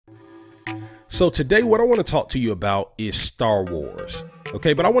So today what I want to talk to you about is Star Wars.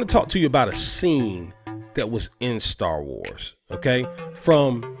 Okay, but I want to talk to you about a scene that was in Star Wars, okay,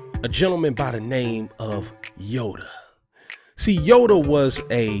 from a gentleman by the name of Yoda. See, Yoda was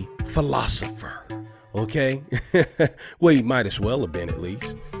a philosopher, okay? Well, he might as well have been, at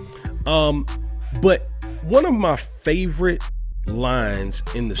least. But one of my favorite lines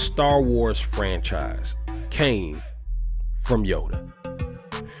in the Star Wars franchise came from Yoda.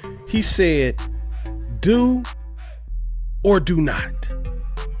 He said, "Do or do not.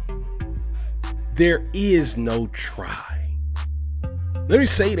 There is no try." Let me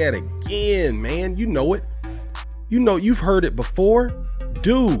say that again, man. You know it. You know, you've heard it before.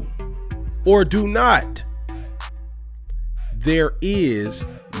 Do or do not. There is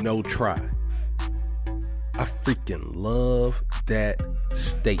no try. I freaking love that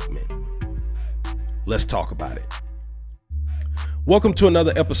statement. Let's talk about it. Welcome to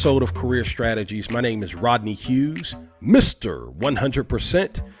another episode of Career Strategies. My name is Rodney Hughes, Mr.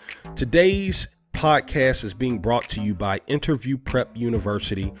 100%. Today's podcast is being brought to you by Interview Prep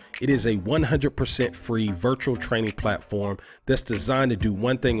University. It is a 100% free virtual training platform that's designed to do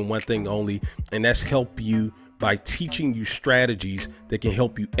one thing and one thing only, and that's help you by teaching you strategies that can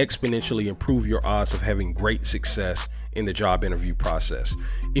help you exponentially improve your odds of having great success in the job interview process.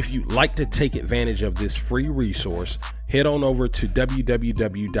 If you'd like to take advantage of this free resource, head on over to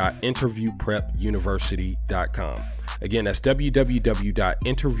www.interviewprepuniversity.com. Again, that's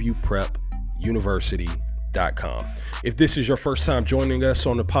www.interviewprepuniversity.com. If this is your first time joining us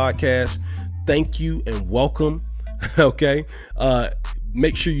on the podcast, thank you and welcome. Okay.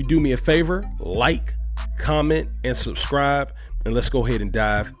 Make sure you do me a favor, like, comment, and subscribe, and let's go ahead and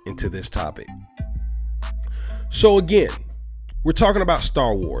dive into this topic. So again, we're talking about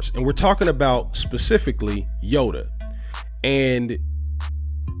Star Wars, and we're talking about specifically Yoda, and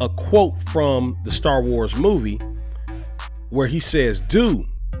a quote from the Star Wars movie where he says, "Do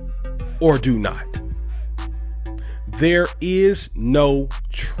or do not. There is no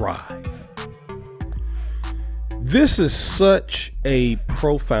try." This is such a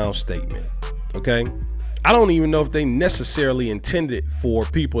profound statement, okay? I don't even know if they necessarily intended for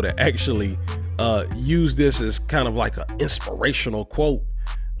people to actually use this as kind of like an inspirational quote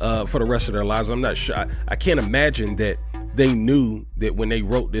for the rest of their lives. I'm not sure. I can't imagine that they knew that when they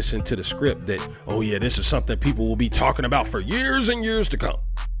wrote this into the script that, oh yeah, this is something people will be talking about for years and years to come.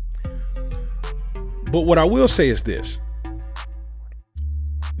 But what I will say is this: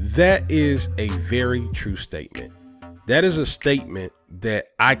 that is a very true statement. That is a statement that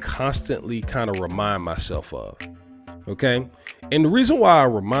I constantly kind of remind myself of. Okay. And the reason why I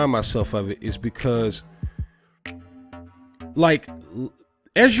remind myself of it is because, like,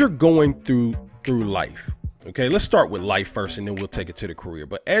 as you're going through life, okay, let's start with life first and then we'll take it to the career.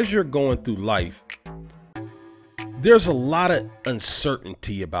 But as you're going through life, there's a lot of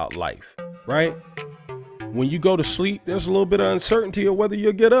uncertainty about life, right? When you go to sleep, there's a little bit of uncertainty of whether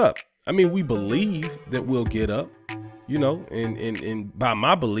you'll get up. I mean, we believe that we'll get up, you know, and by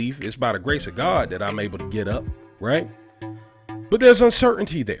my belief, it's by the grace of God that I'm able to get up, right? But there's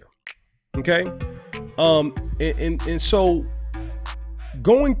uncertainty there, okay? And so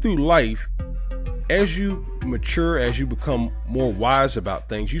going through life, as you mature, as you become more wise about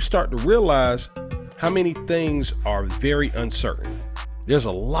things, you start to realize how many things are very uncertain. There's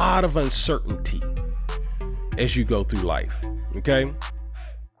a lot of uncertainty as you go through life, okay?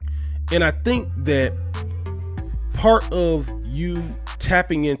 And I think that part of you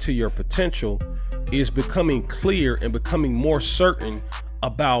tapping into your potential is becoming clear and becoming more certain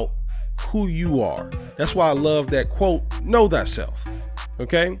about who you are. That's why I love that quote, "Know thyself."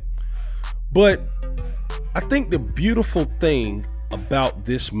 Okay. But I think the beautiful thing about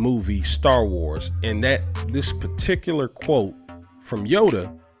this movie, Star Wars, and that this particular quote from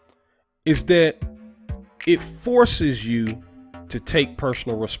Yoda is that it forces you to take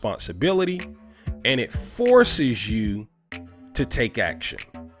personal responsibility, and it forces you to take action,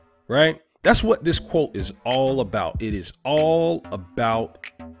 right? That's what this quote is all about. It is all about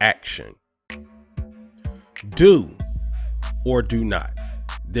action. Do or do not.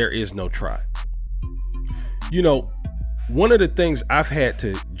 There is no try. You know, one of the things I've had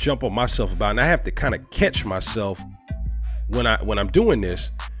to jump on myself about, and I have to kind of catch myself when I'm doing this,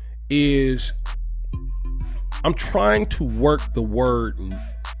 is I'm trying to work the word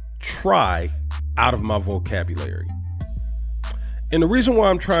try out of my vocabulary. And the reason why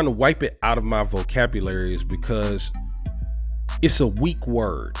I'm trying to wipe it out of my vocabulary is because it's a weak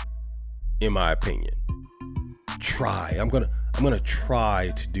word, in my opinion. Try. I'm gonna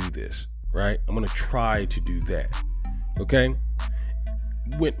try to do this, right? I'm gonna try to do that. Okay.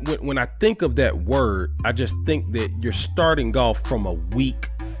 when I think of that word, I just think that you're starting off from a weak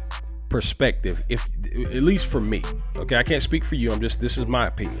perspective, if at least for me. Okay, I can't speak for you. This is my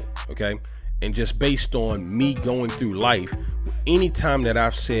opinion. Okay, and just based on me going through life, anytime that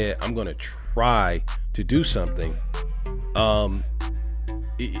I've said I'm gonna try to do something, I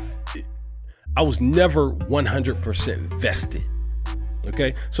was never 100% vested.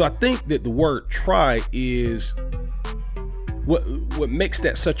 Okay, so I think that the word try is what makes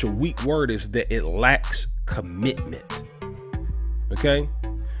that such a weak word, is that it lacks commitment. Okay,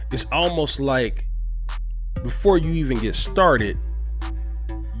 it's almost like before you even get started,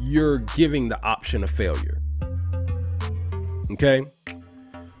 you're giving the option of failure. Okay,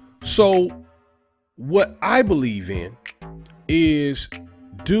 so what I believe in is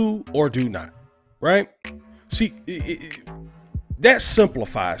do or do not, right? See, that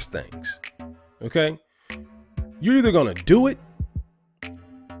simplifies things. Okay, you're either gonna do it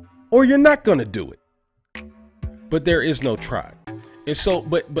or you're not gonna do it, but there is no try. And so,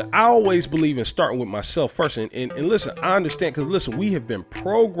 but I always believe in starting with myself first. And listen, I understand, because listen, we have been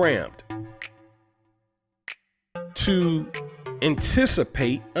programmed to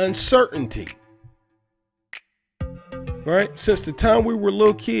anticipate uncertainty, right? Since the time we were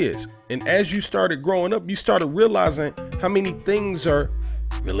little kids. And as you started growing up, you started realizing how many things are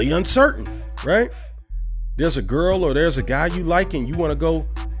really uncertain, right? There's a girl or there's a guy you like and you want to go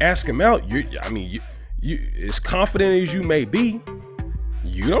ask him out. You as confident as you may be,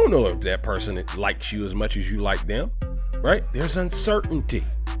 you don't know if that person likes you as much as you like them, right? There's uncertainty,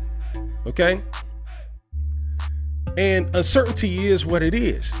 okay? And uncertainty is what it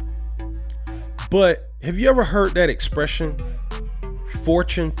is. But have you ever heard that expression,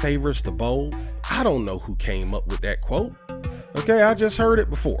 fortune favors the bold? I don't know who came up with that quote. Okay, I just heard it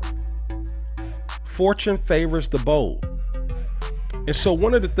before. Fortune favors the bold. And so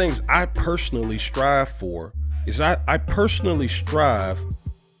one of the things I personally strive for is I personally strive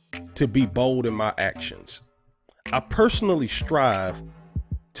to be bold in my actions. I personally strive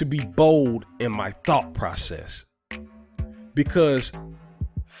to be bold in my thought process, because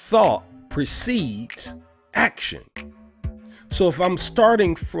thought precedes action. So if I'm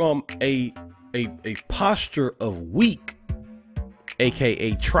starting from a posture of weak,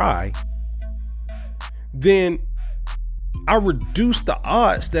 aka try, then I reduce the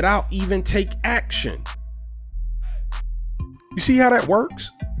odds that I'll even take action. You see how that works?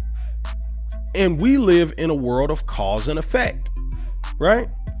 And we live in a world of cause and effect, right?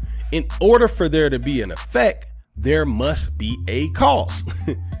 In order for there to be an effect, there must be a cause.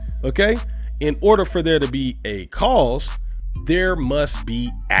 Okay? In order for there to be a cause, there must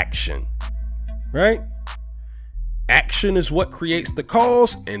be action, right? Action is what creates the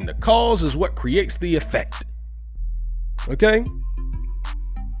cause, and the cause is what creates the effect. Okay?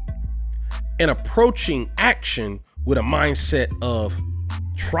 And approaching action with a mindset of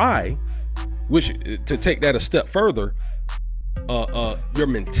try, which, to take that a step further, your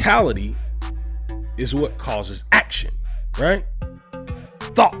mentality is what causes action, right?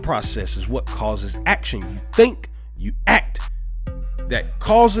 Thought process is what causes action. You think, you act, that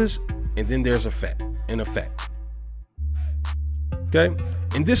causes, and then there's an effect. Okay?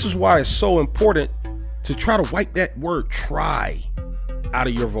 And this is why it's so important to try to wipe that word try out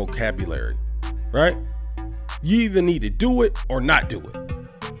of your vocabulary, right? You either need to do it or not do it.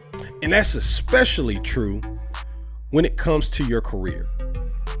 And that's especially true when it comes to your career.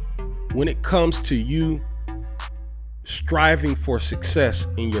 When it comes to you striving for success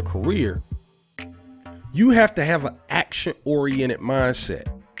in your career, you have to have an action-oriented mindset.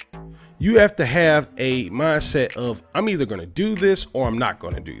 You have to have a mindset of, I'm either going to do this or I'm not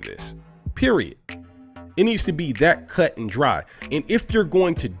going to do this, period. It needs to be that cut and dry. And if you're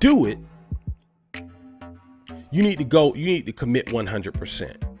going to do it, you need to commit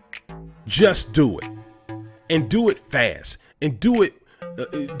 100%. Just do it, and do it fast, and do it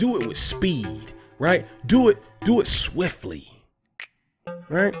with speed, right? Do it swiftly,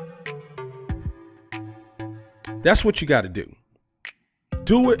 right? That's what you got to do.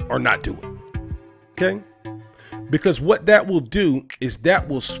 Do it or not do it. Okay? Because what that will do is that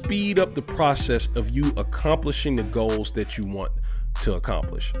will speed up the process of you accomplishing the goals that you want to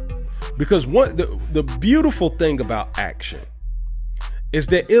accomplish. Because the beautiful thing about action is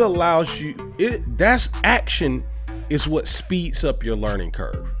that it allows you, that's action is what speeds up your learning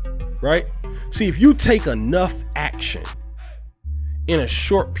curve, right? See, if you take enough action in a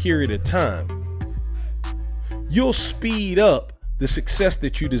short period of time, you'll speed up the success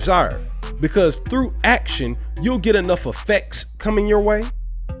that you desire, because through action, you'll get enough effects coming your way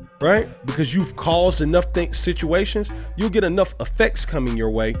right? Because you've caused enough situations, you'll get enough effects coming your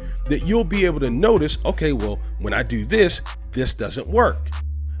way that you'll be able to notice, okay, well, when I do this, this doesn't work.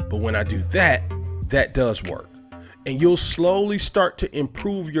 But when I do that, that does work. And you'll slowly start to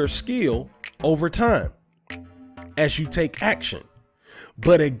improve your skill over time as you take action.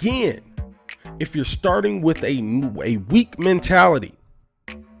 But again, if you're starting with a weak mentality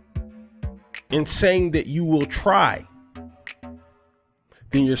and saying that you will try,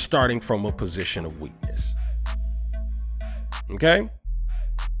 then you're starting from a position of weakness. Okay?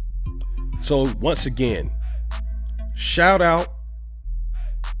 So once again, shout out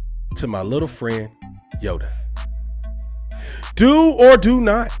to my little friend, Yoda. Do or do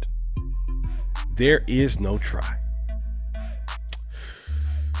not. There is no try.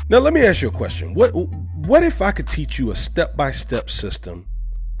 Now, let me ask you a question. What if I could teach you a step-by-step system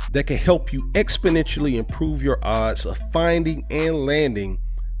that can help you exponentially improve your odds of finding and landing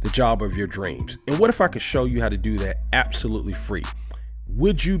the job of your dreams? And what if I could show you how to do that absolutely free?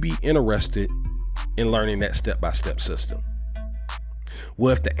 Would you be interested in learning that step-by-step system?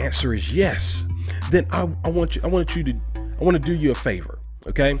 Well, if the answer is yes, then I want to do you a favor,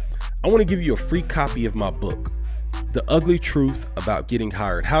 okay? I want to give you a free copy of my book, The Ugly Truth About Getting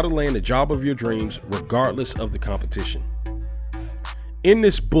Hired: How to Land the Job of Your Dreams Regardless of the Competition. In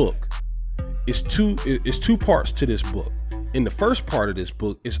this book, it's two parts to this book. In the first part of this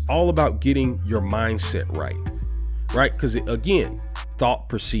book, it's all about getting your mindset right? Because again, thought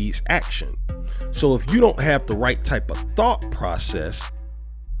precedes action. So if you don't have the right type of thought process,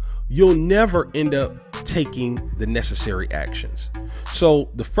 you'll never end up taking the necessary actions. So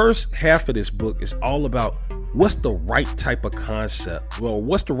the first half of this book is all about what's the right type of concept, well,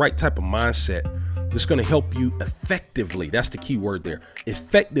 what's the right type of mindset that's going to help you effectively, that's the key word there,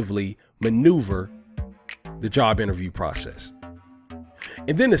 effectively maneuver the job interview process.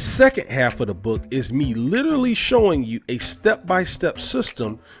 And then the second half of the book is me literally showing you a step-by-step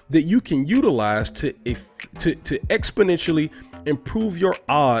system that you can utilize to exponentially improve your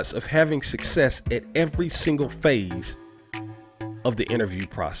odds of having success at every single phase of the interview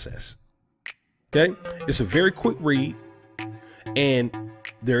process. Okay? It's a very quick read, and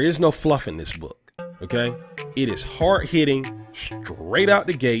there is no fluff in this book. Okay? It is hard-hitting, straight out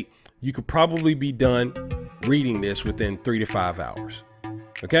the gate. You could probably be done reading this within 3 to 5 hours.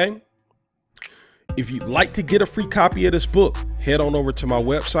 Okay? If you'd like to get a free copy of this book, head on over to my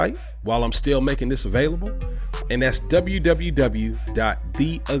website while I'm still making this available. And that's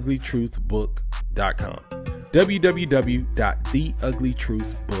www.theuglytruthbook.com.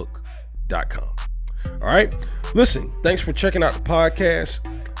 www.theuglytruthbook.com. All right. Listen, thanks for checking out the podcast.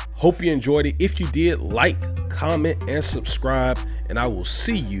 Hope you enjoyed it. If you did, like, comment, and subscribe, and I will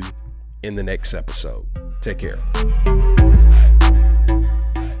see you in the next episode. Take care.